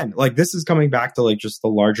 But again, like this is coming back to like just the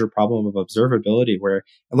larger problem of observability, where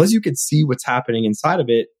unless you could see what's happening inside of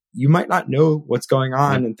it, you might not know what's going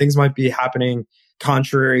on, and things might be happening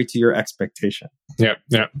contrary to your expectation. Yeah.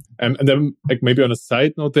 And then like maybe on a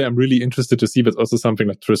side note there, I'm really interested to see, but also something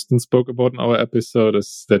that Tristan spoke about in our episode,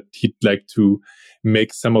 is that he'd like to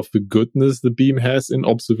make some of the goodness the Beam has in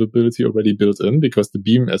observability already built in, because the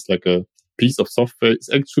Beam as like a piece of software is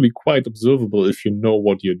actually quite observable if you know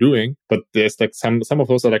what you're doing. But there's like some of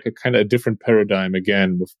those are like a kind of a different paradigm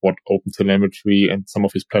again with what OpenTelemetry and some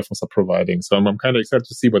of these platforms are providing. So I'm kind of excited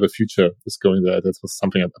to see where the future is going there. That was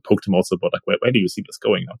something I poked him also about, like, where do you see this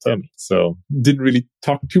going now? Tell me. So didn't really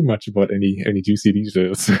talk too much about any juicy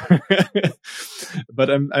details. But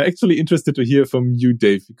I'm actually interested to hear from you,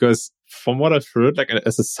 Dave, because from what I've heard, like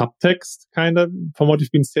as a subtext kind of from what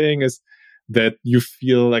you've been saying, is that you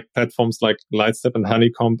feel like platforms like Lightstep and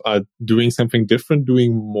Honeycomb are doing something different,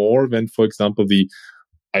 doing more than, for example,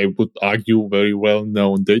 I would argue, very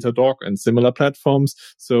well-known Datadog and similar platforms.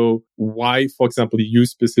 So why, for example, you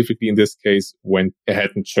specifically in this case went ahead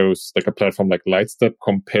and chose like a platform like Lightstep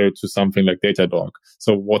compared to something like Datadog?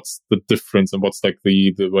 So what's the difference, and what's like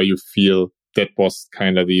the way you feel that was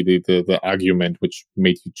kind of the argument which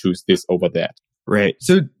made you choose this over that? Right.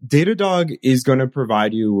 So Datadog is going to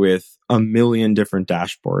provide you with a million different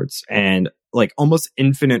dashboards and like almost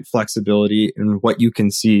infinite flexibility in what you can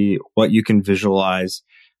see, what you can visualize,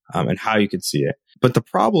 and how you can see it. But the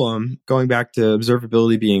problem, going back to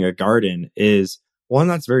observability being a garden, is one,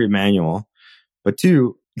 that's very manual, but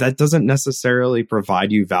two, that doesn't necessarily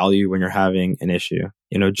provide you value when you're having an issue.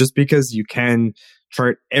 You know, just because you can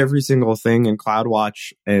chart every single thing in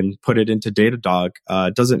CloudWatch and put it into Datadog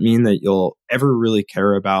doesn't mean that you'll ever really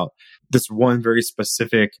care about this one very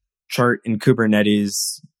specific chart in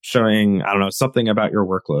Kubernetes showing, I don't know, something about your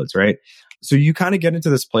workloads, right? So you kind of get into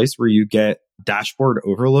this place where you get dashboard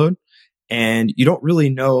overload, and you don't really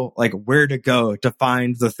know like where to go to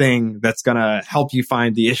find the thing that's going to help you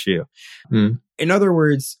find the issue. In other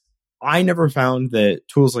words, I never found that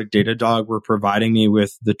tools like Datadog were providing me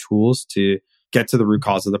with the tools to get to the root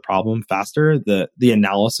cause of the problem faster, the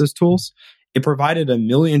analysis tools, it provided a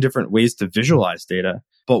million different ways to visualize data.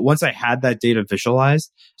 But once I had that data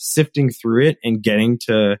visualized, sifting through it and getting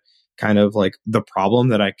to kind of like the problem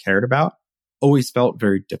that I cared about always felt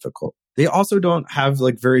very difficult. They also don't have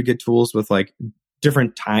like very good tools with like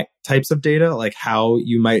different types of data, like how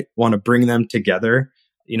you might want to bring them together.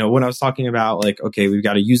 You know, when I was talking about like, okay, we've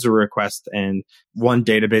got a user request and one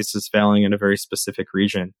database is failing in a very specific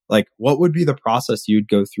region, like what would be the process you'd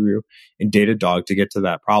go through in Datadog to get to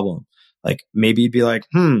that problem? Like maybe you'd be like,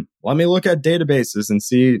 let me look at databases and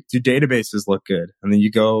see, do databases look good? And then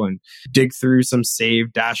you go and dig through some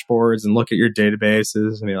saved dashboards and look at your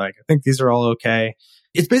databases and be like, I think these are all okay.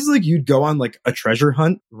 It's basically like you'd go on like a treasure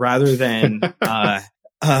hunt rather than kind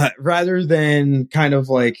of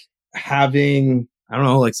like having, I don't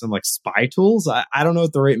know, like some like spy tools. I don't know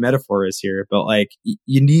what the right metaphor is here, but like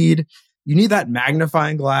you need that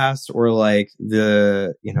magnifying glass or like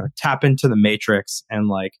the, you know, tap into the matrix and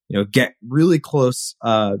like, you know, get really close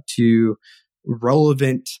to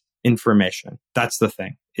relevant information. That's the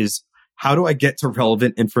thing, is how do I get to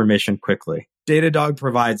relevant information quickly? Datadog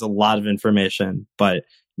provides a lot of information, but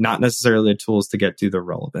not necessarily the tools to get to the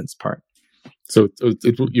relevance part. So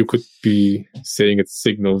you could be saying it's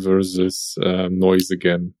signal versus noise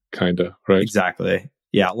again, kind of, right? Exactly.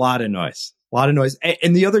 Yeah, a lot of noise.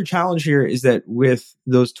 And the other challenge here is that with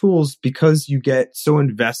those tools, because you get so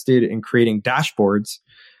invested in creating dashboards,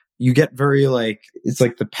 you get very like, it's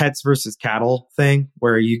like the pets versus cattle thing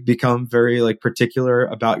where you become very like particular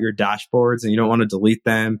about your dashboards and you don't want to delete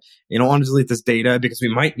them. You don't want to delete this data because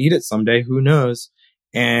we might need it someday. Who knows?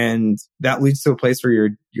 And that leads to a place where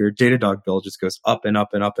your Datadog bill just goes up and up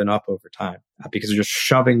and up and up over time because you're just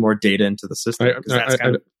shoving more data into the system.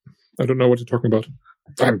 I don't know what you're talking about.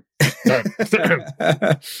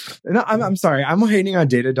 No, I'm sorry. I'm hating on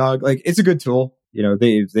Datadog. Like, it's a good tool. You know,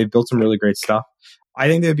 they've built some really great stuff. I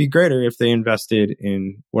think they'd be greater if they invested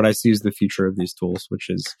in what I see as the future of these tools, which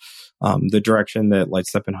is the direction that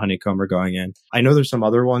Lightstep and Honeycomb are going in. I know there's some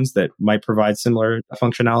other ones that might provide similar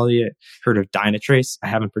functionality. I heard of Dynatrace. I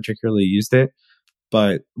haven't particularly used it.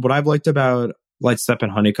 But what I've liked about Lightstep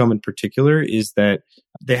and Honeycomb in particular is that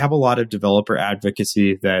they have a lot of developer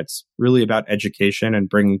advocacy that's really about education and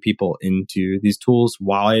bringing people into these tools,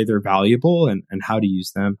 why they're valuable and how to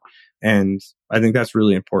use them. And I think that's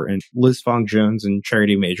really important. Liz Fong-Jones and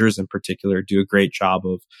Charity Majors in particular do a great job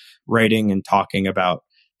of writing and talking about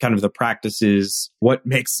kind of the practices, what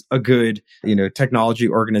makes a good, you know, technology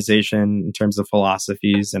organization in terms of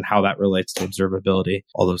philosophies and how that relates to observability,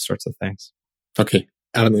 all those sorts of things. Okay.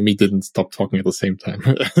 Alan and me didn't stop talking at the same time.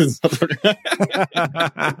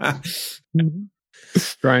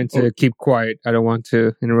 Trying to keep quiet. I don't want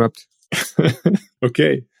to interrupt.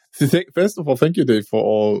 Okay. So first of all, thank you, Dave, for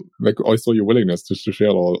all, like, also your willingness to share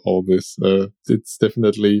all this. It's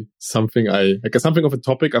definitely something something of a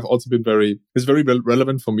topic I've also been it's very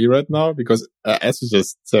relevant for me right now because, as you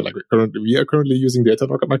just said, like we are currently using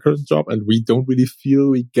Datadog at my current job and we don't really feel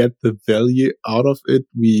we get the value out of it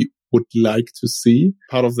we would like to see.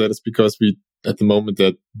 Part of that is because at the moment, there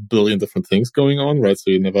are a billion different things going on, right?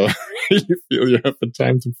 So you never really feel you have the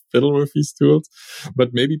time to fiddle with these tools.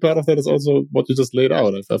 But maybe part of that is also what you just laid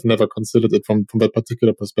out. I've never considered it from that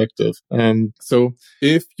particular perspective. So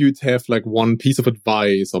if you'd have like one piece of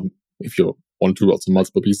advice, or if you want to, also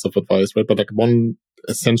multiple pieces of advice, right? But like one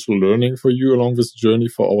essential learning for you along this journey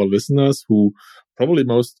for our listeners, who probably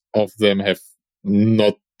most of them have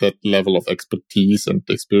not that level of expertise and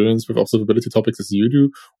experience with observability topics as you do,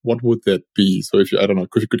 what would that be? So if you, I don't know,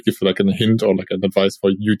 if you could give like a hint or like an advice for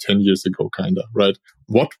you 10 years ago, kind of, right?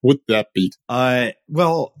 What would that be?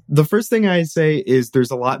 Well, the first thing I say is there's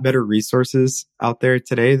a lot better resources out there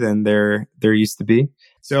today than there used to be.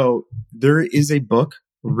 So there is a book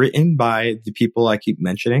written by the people I keep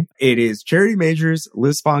mentioning. It is Charity Majors,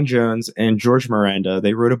 Liz Fong-Jones, and George Miranda.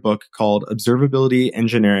 They wrote a book called Observability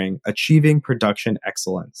Engineering, Achieving Production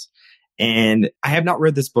Excellence. And I have not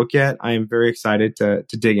read this book yet. I am very excited to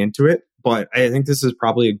dig into it, but I think this is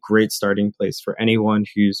probably a great starting place for anyone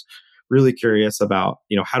who's really curious about,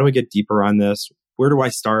 you know, how do I get deeper on this? Where do I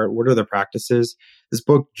start? What are the practices? This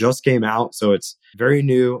book just came out, so it's very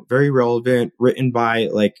new, very relevant, written by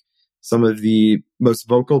like some of the most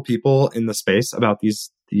vocal people in the space about these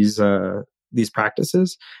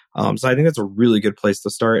practices. So I think that's a really good place to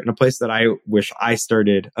start and a place that I wish I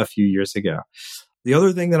started a few years ago. The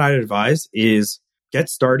other thing that I'd advise is get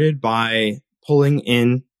started by pulling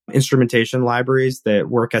in instrumentation libraries that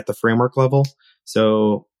work at the framework level.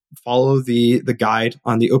 So follow the guide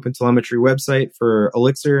on the OpenTelemetry website for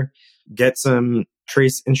Elixir. Get some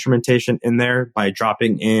trace instrumentation in there by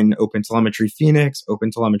dropping in OpenTelemetry Phoenix,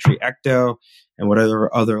 OpenTelemetry Ecto, and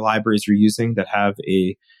whatever other libraries you're using that have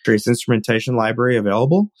a trace instrumentation library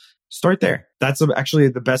available. Start there. That's actually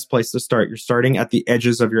the best place to start. You're starting at the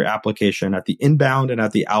edges of your application, at the inbound and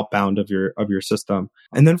at the outbound of your system.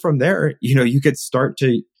 And then from there, you could start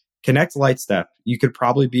to connect Lightstep. You could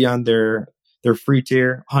probably be on their free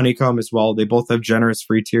tier, Honeycomb as well. They both have generous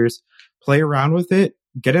free tiers. Play around with it.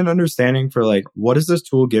 Get an understanding for what is this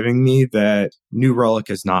tool giving me that New Relic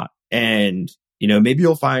is not? And, maybe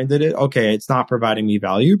you'll find that it's not providing me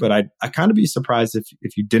value, but I'd kind of be surprised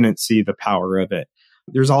if you didn't see the power of it.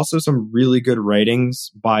 There's also some really good writings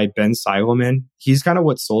by Ben Seileman. He's kind of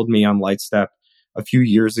what sold me on Lightstep a few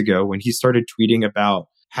years ago when he started tweeting about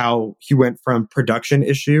how he went from production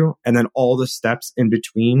issue and then all the steps in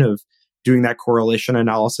between of doing that correlation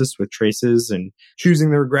analysis with traces and choosing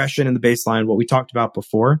the regression and the baseline, what we talked about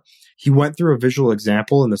before. He went through a visual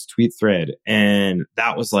example in this tweet thread, and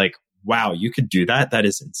that was wow, you could do that? That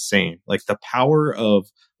is insane. The power of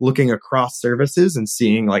looking across services and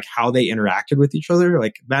seeing how they interacted with each other,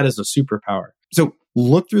 that is a superpower. So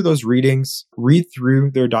look through those readings, read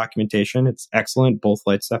through their documentation. It's excellent, both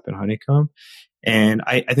Lightstep and Honeycomb. And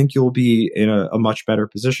I think you'll be in a much better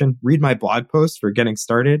position. Read my blog post for getting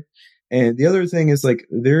started. And the other thing is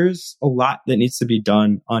there's a lot that needs to be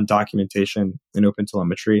done on documentation in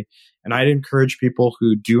OpenTelemetry. And I'd encourage people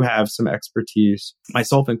who do have some expertise,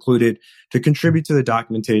 myself included, to contribute to the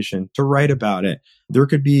documentation, to write about it. There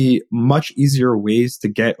could be much easier ways to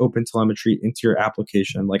get OpenTelemetry into your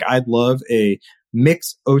application. I'd love a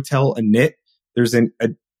mix OTel init. There's an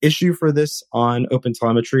issue for this on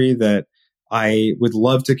OpenTelemetry that I would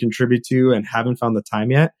love to contribute to and haven't found the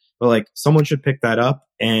time yet. But someone should pick that up,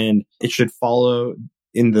 and it should follow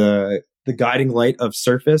in the guiding light of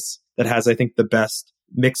Surface that has, I think, the best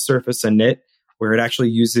mixed surface init, where it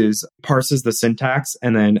actually parses the syntax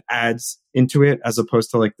and then adds into it as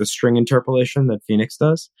opposed to the string interpolation that Phoenix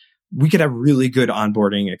does. We could have really good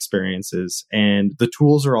onboarding experiences, and the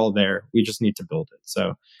tools are all there. We just need to build it.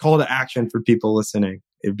 So call to action for people listening.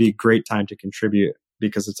 It'd be a great time to contribute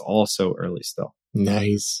because it's all so early still.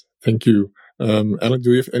 Nice. Thank you. Alan,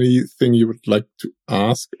 do you have anything you would like to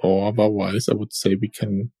ask, or otherwise I would say we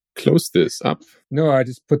can close this up? No, I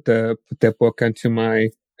just put that book onto my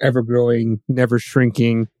ever-growing,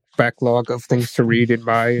 never-shrinking backlog of things to read and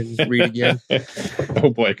buy and read again.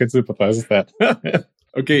 Oh boy, I can sympathize with that.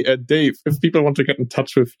 Okay, Dave, if people want to get in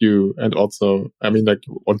touch with you and also,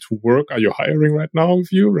 want to work, are you hiring right now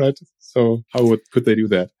with you, right? So how could they do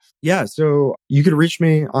that? Yeah, so you could reach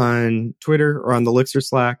me on Twitter or on the Elixir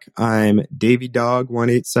Slack. I'm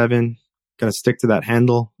DavyDog187. Gonna stick to that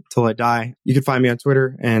handle until I die. You can find me on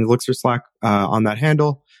Twitter and Elixir Slack on that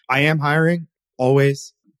handle. I am hiring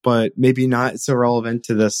always, but maybe not so relevant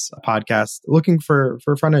to this podcast. Looking for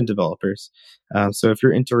front-end developers. So if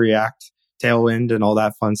you're into React, Tailwind, and all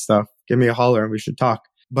that fun stuff, give me a holler and we should talk.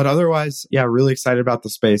 But otherwise, yeah, really excited about the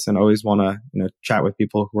space and always want to chat with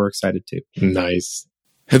people who are excited too. Nice.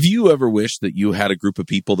 Have you ever wished that you had a group of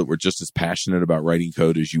people that were just as passionate about writing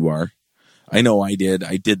code as you are? I know I did.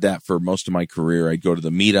 I did that for most of my career. I'd go to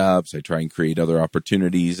the meetups. I'd try and create other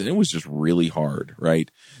opportunities. And it was just really hard, right?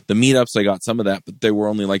 The meetups, I got some of that, but they were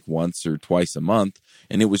only once or twice a month.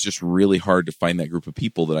 And it was just really hard to find that group of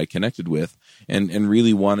people that I connected with and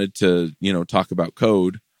really wanted to, talk about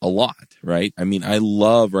code a lot, right? I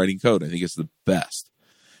love writing code. I think it's the best.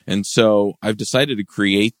 And so I've decided to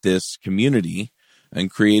create this community and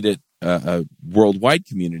create a worldwide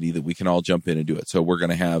community that we can all jump in and do it. So we're going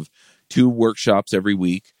to have 2 workshops every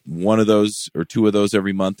week. One of those or 2 of those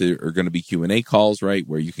every month are going to be Q&A calls, right?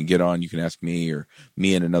 Where you can get on, you can ask me or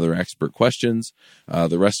me and another expert questions.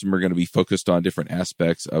 The rest of them are going to be focused on different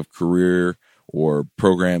aspects of career or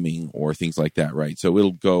programming or things like that, right? So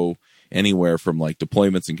it'll go anywhere from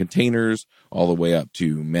deployments and containers all the way up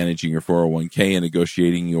to managing your 401k and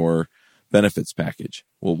negotiating your benefits package.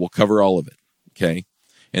 We'll cover all of it. Okay.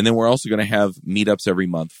 And then we're also going to have meetups every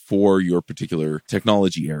month for your particular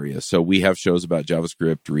technology area. So we have shows about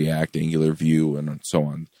JavaScript, React, Angular, Vue, and so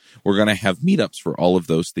on. We're going to have meetups for all of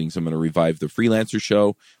those things. I'm going to revive the freelancer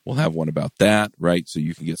show. We'll have one about that, right? So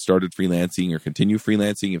you can get started freelancing or continue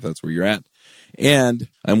freelancing if that's where you're at. And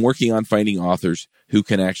I'm working on finding authors who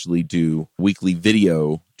can actually do weekly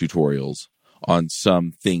video tutorials on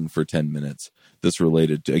something for 10 minutes that's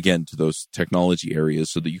related to, again, to those technology areas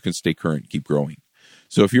so that you can stay current and keep growing.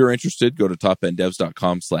 So if you're interested, go to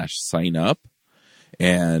topenddevs.com/sign up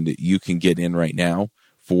and you can get in right now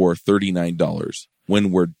for $39.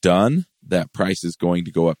 When we're done, that price is going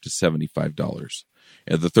to go up to $75.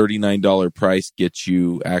 And the $39 price gets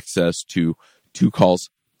you access to 2 calls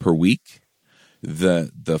per week.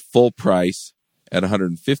 The full price at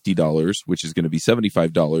 $150, which is going to be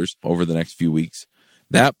 $75 over the next few weeks,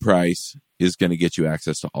 that price is going to get you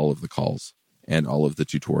access to all of the calls and all of the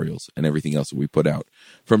tutorials and everything else that we put out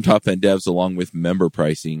from Top End Devs, along with member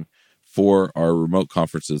pricing for our remote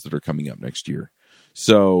conferences that are coming up next year.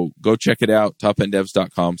 So go check it out,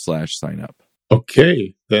 topenddevs.com/sign-up.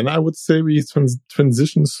 Okay, then I would say we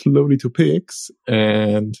transition slowly to picks.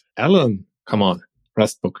 And Alan, come on,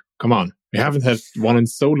 Rustbook, come on. We haven't had one in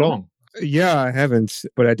so long. Yeah, I haven't,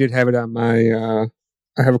 but I did have it on my,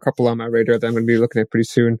 I have a couple on my radar that I'm going to be looking at pretty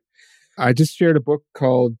soon. I just shared a book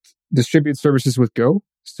called Distributed Services with Go.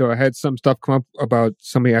 So I had some stuff come up about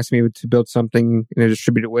somebody asking me to build something in a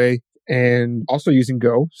distributed way and also using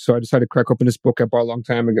Go. So I decided to crack open this book I bought a long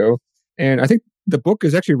time ago. And I think the book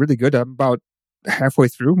is actually really good. I'm about halfway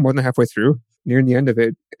through, more than halfway through, nearing the end of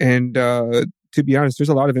it. And to be honest, there's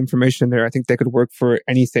a lot of information there. I think that could work for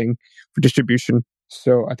anything for distribution.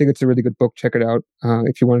 So I think it's a really good book. Check it out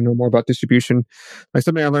if you want to know more about distribution. Like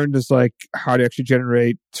something I learned is like how to actually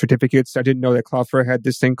generate certificates. I didn't know that Cloudflare had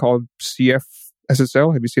this thing called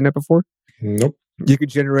CFSSL. Have you seen that before? Nope. You could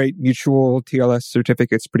generate mutual TLS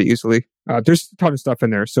certificates pretty easily. There's a ton of stuff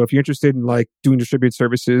in there. So if you're interested in like doing distributed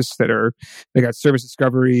services they got service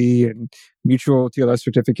discovery and mutual TLS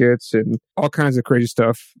certificates and all kinds of crazy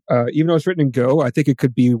stuff. Even though it's written in Go, I think it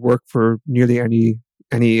could be work for nearly any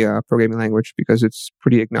programming language because it's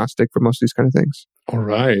pretty agnostic for most of these kind of things. All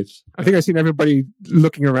right. I think I've seen everybody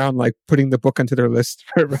looking around, like putting the book onto their list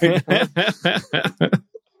right now.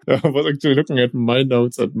 I was actually looking at my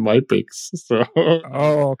notes at my picks. So.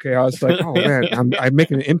 Oh, okay. I was like, oh man, I'm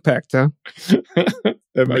making an impact, huh?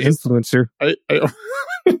 Influencer.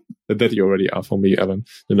 That you already are for me, Alan.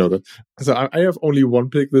 You know that. So I have only one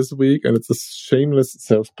pick this week, and it's a shameless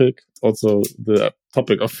self-pick. It's also the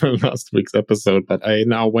topic of last week's episode, but I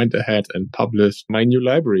now went ahead and published my new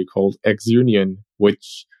library called XUnion,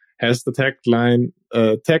 which has the tagline,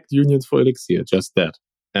 tagged unions for Elixir, just that.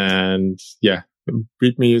 And yeah,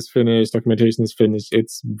 README is finished, documentation is finished.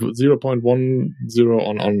 It's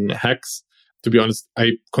 0.10 on Hex. To be honest,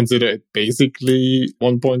 I consider it basically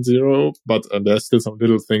 1.0, but there's still some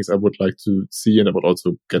little things I would like to see, and I would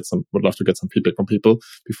also would love to get some feedback from people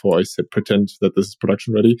before I pretend that this is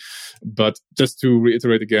production ready. But just to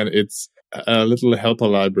reiterate again, it's a little helper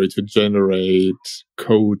library to generate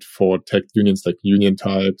code for tagged unions like union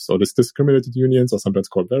types or discriminated unions, or sometimes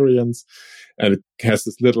called variants. And it has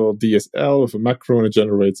this little DSL with a macro, and it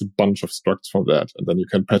generates a bunch of structs from that. And then you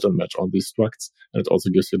can pattern match on these structs. And it also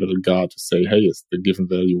gives you a little guard to say, hey, is the given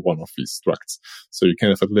value one of these structs? So you can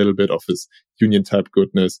have a little bit of this union type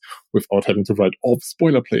goodness without having to write all the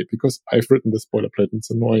boilerplate, because I've written this boilerplate and it's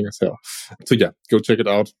annoying as hell. So yeah, go check it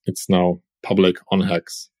out. It's now public on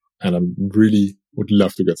Hex, and I really would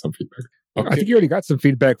love to get some feedback. Okay. I think you already got some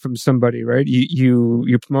feedback from somebody, right?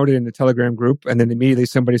 You promoted in the Telegram group, and then immediately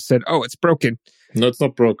somebody said, "Oh, it's broken." No, it's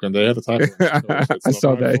not broken. They had a typo. So I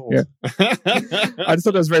saw that. Yeah, I just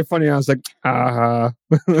thought that was very funny. I was like,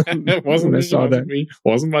 It wasn't me.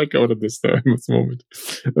 Wasn't my code at this time at this moment.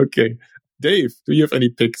 Okay, Dave, do you have any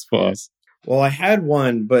picks for us? Well, I had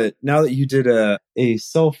one, but now that you did a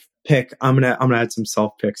self pick, I'm gonna add some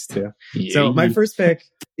self picks too. Yay. So my first pick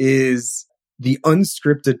is the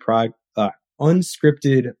unscripted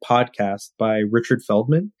podcast by Richard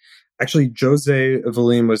Feldman. Actually, Jose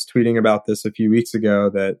Valim was tweeting about this a few weeks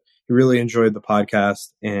ago that he really enjoyed the podcast.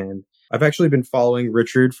 And I've actually been following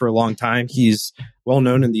Richard for a long time. He's well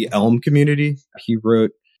known in the Elm community. He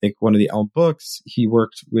wrote, I think, one of the Elm books. He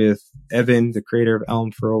worked with Evan, the creator of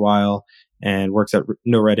Elm, for a while, and works at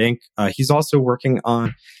No Red Ink. He's also working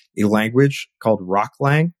on a language called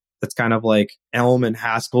Rocklang. That's kind of like Elm and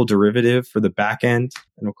Haskell derivative for the back end.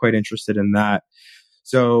 And I'm quite interested in that.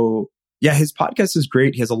 So yeah, his podcast is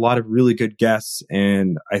great. He has a lot of really good guests.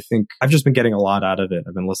 And I think I've just been getting a lot out of it.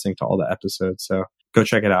 I've been listening to all the episodes. So go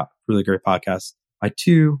check it out. Really great podcast. My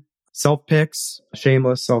two self-picks,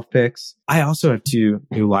 shameless self-picks. I also have two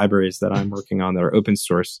new libraries that I'm working on that are open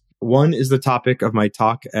source. One is the topic of my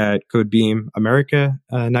talk at CodeBeam America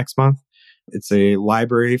next month. It's a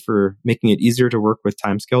library for making it easier to work with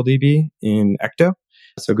TimescaleDB in Ecto.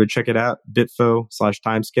 So go check it out,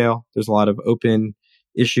 bitfo/timescale. There's a lot of open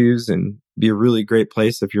issues and be a really great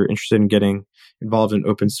place if you're interested in getting involved in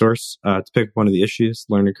open source to pick one of the issues.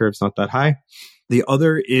 Learning curve's not that high. The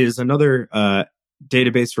other is another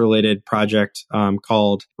database related project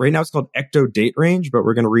called, right now it's called Ecto Date Range, but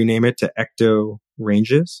we're going to rename it to Ecto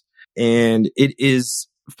Ranges. And it is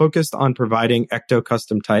focused on providing ecto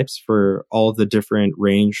custom types for all of the different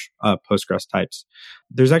range Postgres types.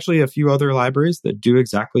 There's actually a few other libraries that do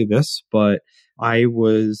exactly this, but I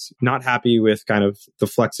was not happy with kind of the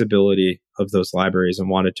flexibility of those libraries and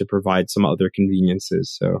wanted to provide some other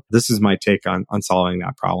conveniences. So this is my take on solving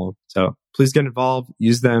that problem. So please get involved,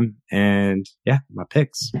 use them, and yeah, my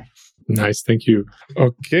picks. Nice. Thank you.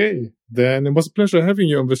 Okay. Then it was a pleasure having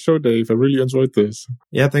you on the show, Dave. I really enjoyed this.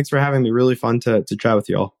 Yeah, thanks for having me. Really fun to chat with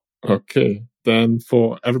you all. Okay. Then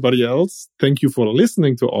for everybody else, thank you for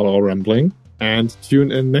listening to all our rambling, and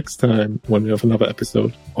tune in next time when we have another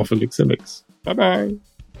episode of Elixir Mix. Bye-bye.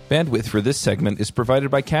 Bandwidth for this segment is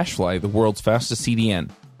provided by CacheFly, the world's fastest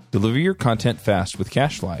CDN. Deliver your content fast with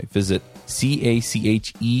CacheFly. Visit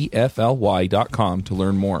CACHEFLY.com to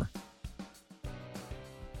learn more.